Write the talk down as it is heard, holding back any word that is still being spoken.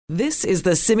This is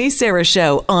the Simi Sara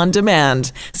Show on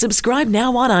demand. Subscribe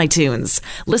now on iTunes.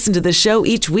 Listen to the show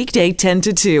each weekday 10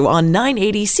 to 2 on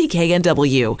 980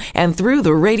 CKNW and through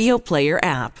the Radio Player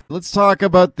app. Let's talk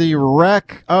about the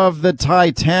wreck of the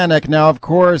Titanic. Now, of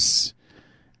course,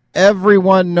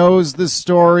 everyone knows the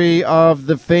story of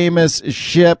the famous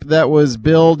ship that was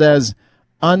billed as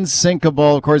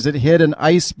unsinkable. Of course, it hit an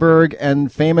iceberg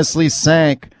and famously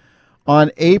sank on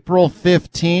April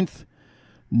 15th.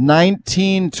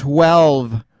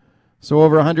 1912, so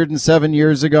over 107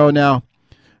 years ago now.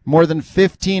 More than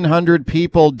 1,500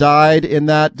 people died in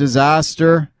that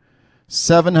disaster.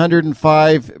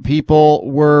 705 people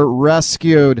were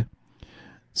rescued.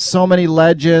 So many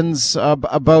legends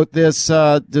about this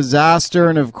disaster,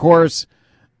 and of course,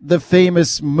 the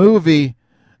famous movie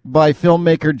by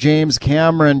filmmaker James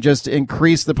Cameron just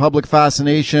increased the public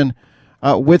fascination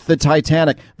with the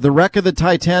Titanic. The wreck of the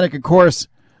Titanic, of course,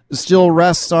 still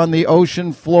rests on the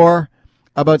ocean floor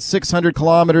about 600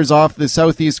 kilometers off the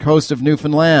southeast coast of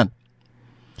Newfoundland.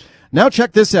 Now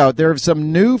check this out. There are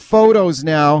some new photos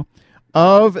now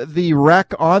of the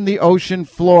wreck on the ocean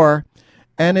floor,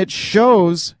 and it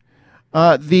shows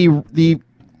the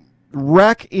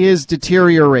wreck is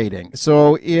deteriorating.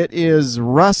 So it is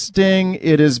rusting.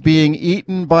 It is being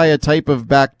eaten by a type of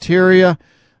bacteria.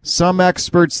 Some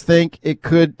experts think it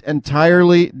could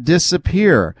entirely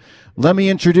disappear. Let me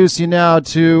introduce you now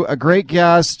to a great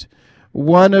guest,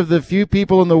 one of the few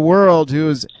people in the world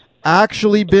who's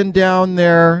actually been down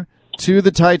there to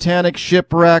the Titanic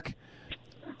shipwreck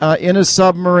in a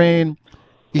submarine.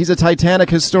 He's a Titanic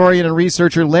historian and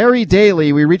researcher, Larry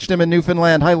Daly. We reached him in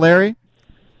Newfoundland. Hi, Larry.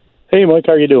 Hey, Mike.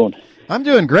 How are you doing? I'm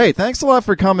doing great. Thanks a lot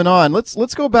for coming on.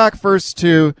 Let's go back first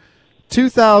to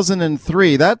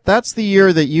 2003. That's the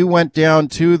year that you went down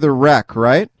to the wreck,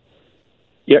 right?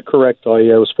 Yeah, correct.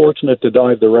 I was fortunate to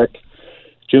dive the wreck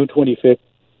June 25th,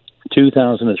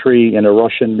 2003 in a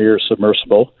Russian Mir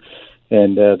submersible.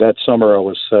 And that summer I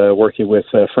was working with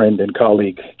a friend and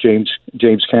colleague, James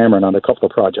Cameron, on a couple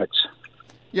of projects.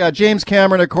 Yeah, James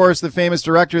Cameron, of course, the famous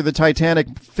director of the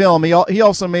Titanic film. He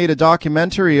also made a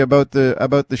documentary about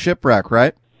the shipwreck,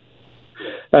 right?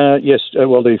 Yes.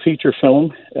 Well, the feature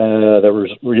film that was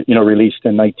released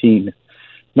in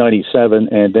 1997,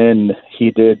 and then he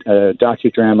did a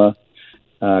docudrama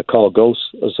called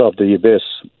Ghosts of the Abyss.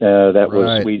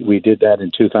 We did that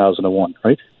in 2001,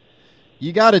 right?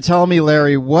 You got to tell me,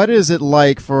 Larry, what is it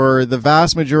like for the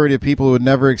vast majority of people who would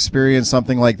never experience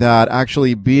something like that,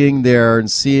 actually being there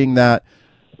and seeing that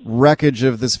wreckage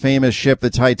of this famous ship, the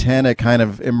Titanic, kind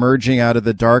of emerging out of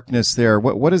the darkness there?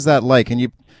 What is that like? Can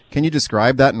you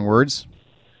describe that in words?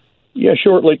 Yeah,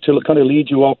 sure. Like, to kind of lead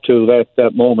you up to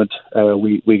that moment,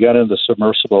 we got in the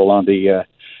submersible on the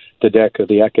deck of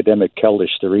the Academic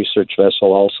Keldysh, the research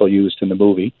vessel also used in the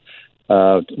movie.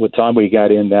 With time we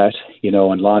got in that,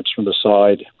 and launched from the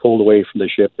side, pulled away from the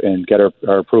ship, and get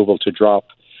our approval to drop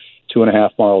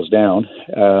 2.5 miles down.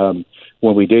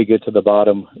 When we did get to the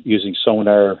bottom, using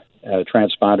sonar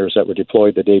transponders that were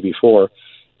deployed the day before,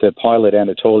 the pilot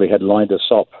Anatoly had lined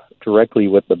us up directly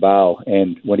with the bow,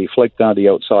 and when he flicked on the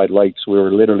outside lights, we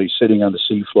were literally sitting on the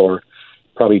seafloor,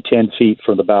 probably 10 feet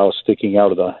from the bow, sticking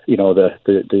out of the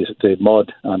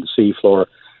mud on the seafloor,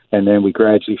 and then we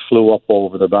gradually flew up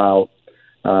over the bow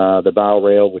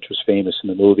rail, which was famous in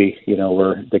the movie,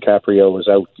 where DiCaprio was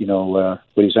out,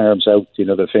 with his arms out,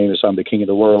 the famous "I'm the King of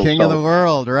the World." King of the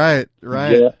World, right.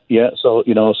 Yeah. So,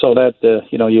 so that,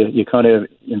 you kind of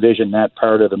envision that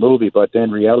part of the movie, but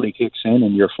then reality kicks in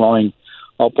and you're flying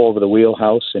up over the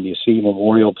wheelhouse, and you see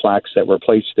memorial plaques that were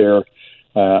placed there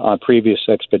on previous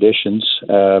expeditions,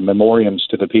 memoriams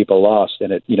to the people lost,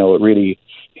 and it really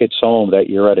hits home that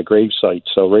you're at a gravesite.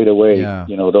 So right away,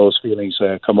 those feelings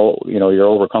come out. You're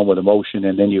overcome with emotion,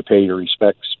 and then you pay your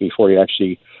respects before you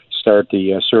actually start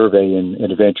the survey and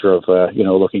adventure of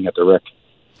looking at the wreck.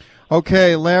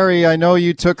 Okay, Larry, I know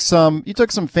you took some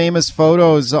famous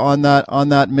photos on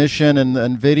that mission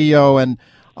and video, and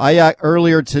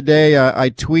earlier today, I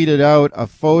tweeted out a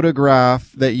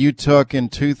photograph that you took in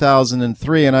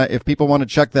 2003, and if people want to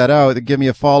check that out, give me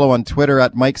a follow on Twitter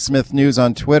at Mike Smith News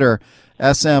on Twitter,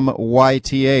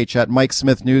 SMYTH at Mike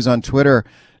Smith News on Twitter,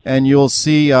 and you'll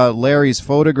see Larry's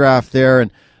photograph there.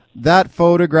 And that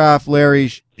photograph,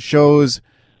 Larry, shows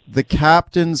the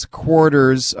captain's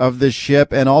quarters of the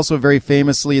ship, and also very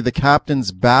famously the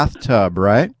captain's bathtub,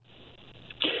 right?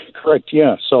 Correct.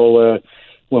 Yeah. So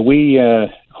when we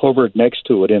hovered next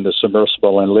to it in the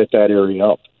submersible and lit that area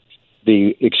up,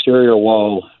 the exterior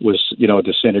wall was,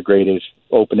 disintegrated,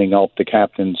 opening up the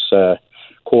captain's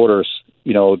quarters,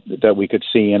 that we could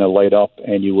see in a light up,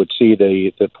 and you would see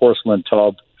the porcelain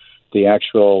tub the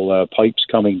actual pipes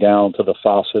coming down to the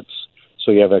faucets.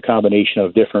 So you have a combination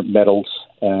of different metals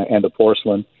and the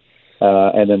porcelain.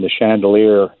 And then the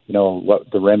chandelier,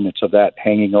 what the remnants of that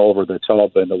hanging over the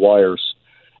tub and the wires.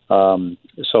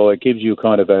 So it gives you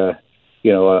kind of a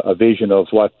vision of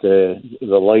what the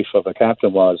life of a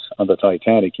captain was on the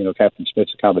Titanic. Captain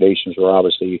Smith's accommodations were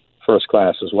obviously first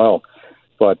class as well.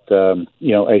 But, as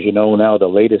you know now, the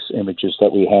latest images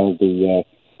that we have, the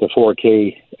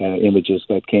 4K images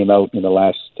that came out in the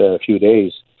last few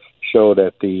days, show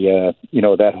that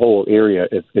that whole area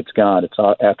it's gone. It's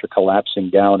after collapsing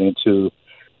down into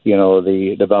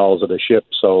the bowels of the ship.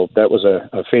 So that was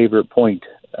a favorite point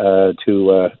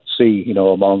to see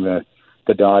among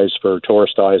the dives for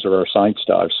tourist dives or our science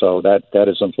dives. So that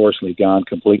is unfortunately gone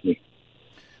completely.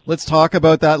 Let's talk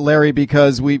about that, Larry,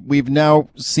 because we've now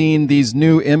seen these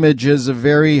new images of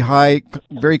very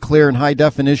clear and high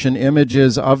definition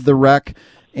images of the wreck,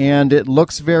 and it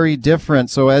looks very different.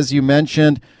 So as you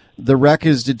mentioned, the wreck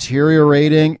is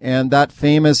deteriorating, and that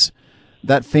famous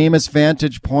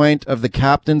vantage point of the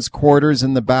captain's quarters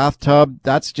in the bathtub,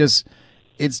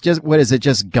 what is it,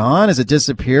 just gone? Has it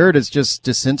disappeared? It's just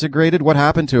disintegrated? What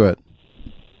happened to it?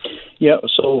 Yeah,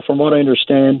 so from what I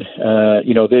understand,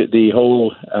 the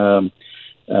whole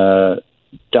the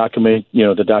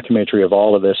documentary of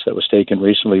all of this that was taken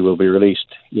recently will be released,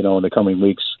 in the coming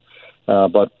weeks.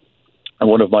 But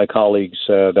one of my colleagues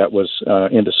that was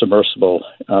in the submersible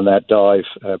on that dive,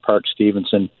 Park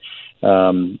Stevenson,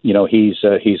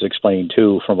 he's explained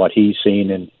too from what he's seen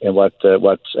and what's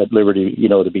at liberty,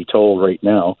 to be told right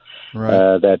now,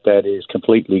 right. That is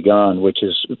completely gone, which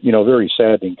is, very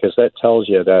saddening, because that tells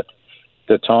you that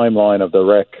the timeline of the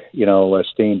wreck,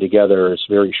 staying together is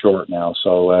very short now.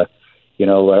 So, I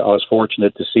was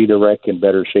fortunate to see the wreck in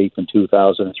better shape in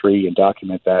 2003 and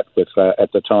document that with,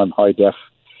 at the time, high-def,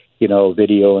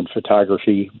 video and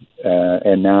photography.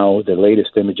 And now the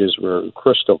latest images were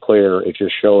crystal clear. It's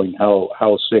just showing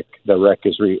how sick the wreck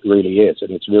really is,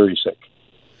 and it's very sick.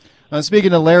 Speaking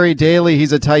to Larry Daly,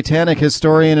 he's a Titanic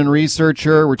historian and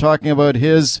researcher. We're talking about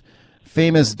his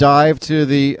famous dive to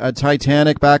the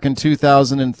Titanic back in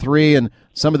 2003 and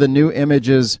some of the new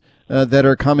images that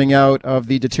are coming out of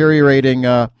the deteriorating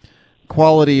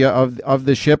quality of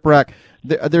the shipwreck.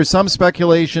 There's some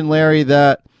speculation, Larry,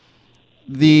 that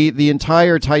the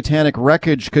entire Titanic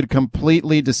wreckage could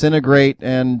completely disintegrate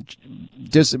and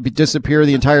disappear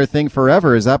the entire thing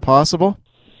forever. Is that possible?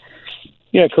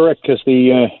 Yeah, correct, because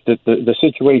the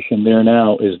situation there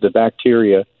now is the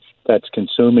bacteria that's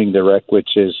consuming the wreck,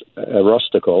 which is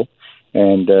rustical.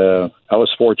 And I was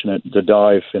fortunate to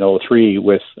dive in 2003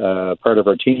 with part of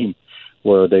our team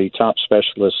were the top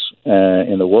specialists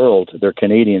in the world. They're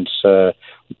Canadians,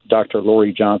 Dr.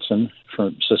 Laurie Johnson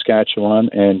from Saskatchewan,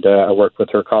 and I worked with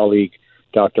her colleague,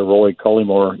 Dr. Roy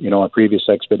Collymore, on previous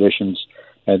expeditions.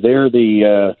 And they're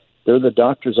the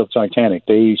doctors of Titanic.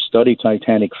 They study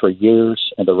Titanic for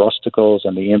years, and the rusticles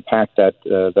and the impact that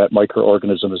that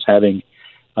microorganism is having,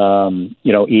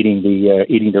 eating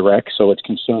the wreck. So it's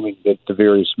consuming the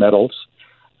various metals.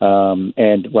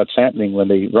 And what's happening when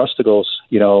the rusticles,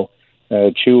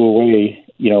 chew away,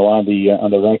 on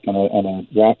the wreck on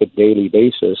a rapid daily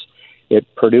basis, it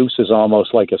produces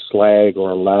almost like a slag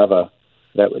or a lava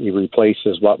that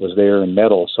replaces what was there in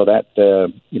metal. So that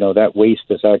that waste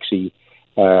is actually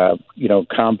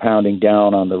compounding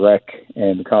down on the wreck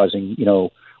and causing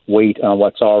weight on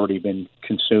what's already been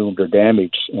consumed or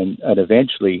damaged, and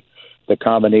eventually the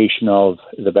combination of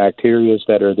the bacteria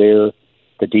that are there,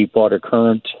 the deep water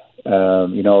current,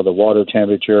 the water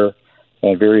temperature,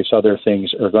 and various other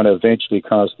things are going to eventually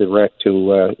cause the wreck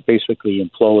to basically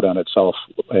implode on itself.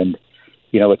 And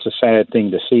it's a sad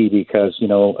thing to see, because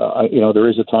there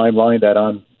is a timeline that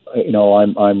I'm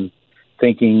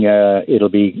thinking it'll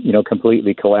be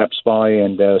completely collapsed by,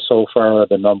 and so far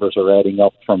the numbers are adding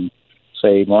up from,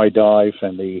 say, my dive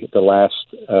and the last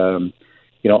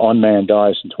unmanned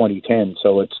dives in 2010.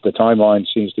 So the timeline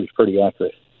seems to be pretty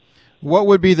accurate. What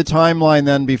would be the timeline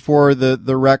then before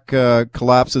the wreck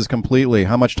collapses completely?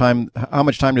 How much time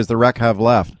does the wreck have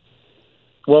left?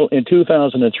 Well, in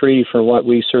 2003, for what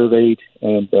we surveyed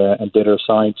and did our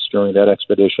science during that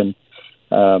expedition,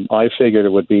 I figured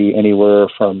it would be anywhere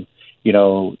from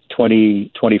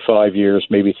 20, 25 years,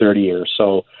 maybe 30 years.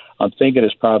 So I'm thinking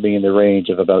it's probably in the range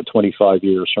of about 25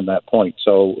 years from that point.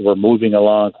 So we're moving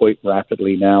along quite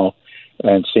rapidly now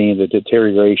and seeing the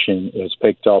deterioration has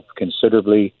picked up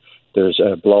considerably. There's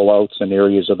blowouts in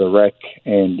areas of the wreck,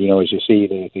 and, as you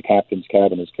see, the captain's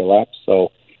cabin has collapsed.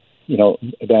 So,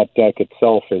 that deck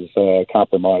itself is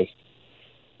compromised.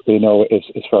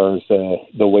 as far as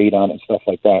the weight on it and stuff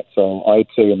like that. So I'd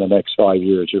say in the next 5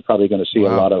 years, you're probably going to see a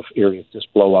lot of areas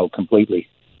just blow out completely.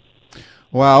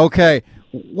 Wow. Okay.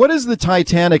 What does the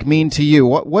Titanic mean to you?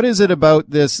 What is it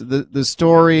about this, the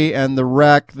story and the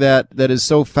wreck that is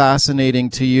so fascinating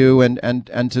to you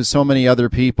and to so many other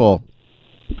people?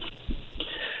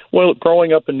 Well,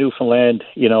 growing up in Newfoundland,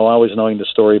 always knowing the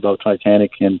story about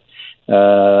Titanic, and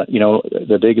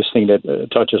the biggest thing that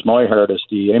touches my heart is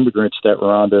the immigrants that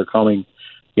were on there coming,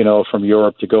 from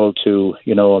Europe to go to,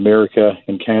 America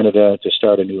and Canada to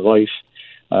start a new life.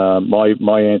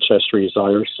 My ancestry is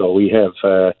Irish, so we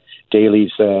have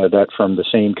Dailies that from the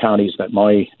same counties that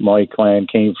my clan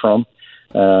came from,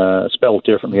 spelled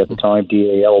differently at the time,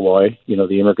 D-A-L-Y.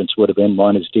 The immigrants would have been,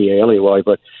 mine is D-A-L-E-Y,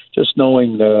 but just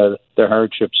knowing the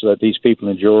hardships that these people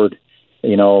endured,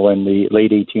 in the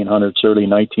late 1800s, early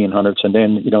 1900s, and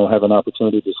then, have an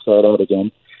opportunity to start out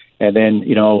again, and then,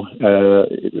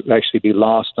 actually be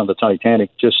lost on the Titanic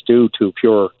just due to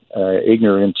pure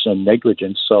ignorance and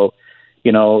negligence. So,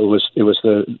 it was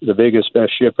the biggest,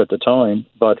 best ship at the time,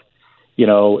 but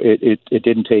it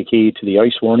didn't take heed to the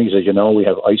ice warnings. As you know, we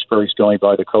have icebergs going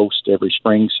by the coast every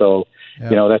spring. So,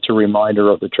 that's a reminder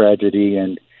of the tragedy.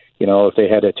 And, if they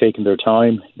had taken their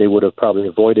time, they would have probably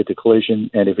avoided the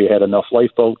collision. And if you had enough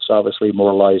lifeboats, obviously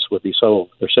more lives would be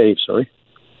saved.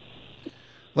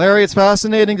 Larry, it's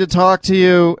fascinating to talk to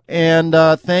you. And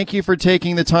thank you for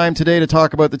taking the time today to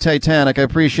talk about the Titanic. I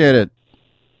appreciate it.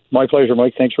 My pleasure,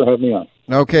 Mike. Thanks for having me on.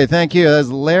 Okay, thank you. That's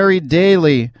Larry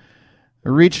Daly. I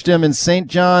reached him in St.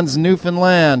 John's,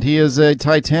 Newfoundland. He is a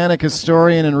Titanic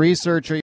historian and researcher.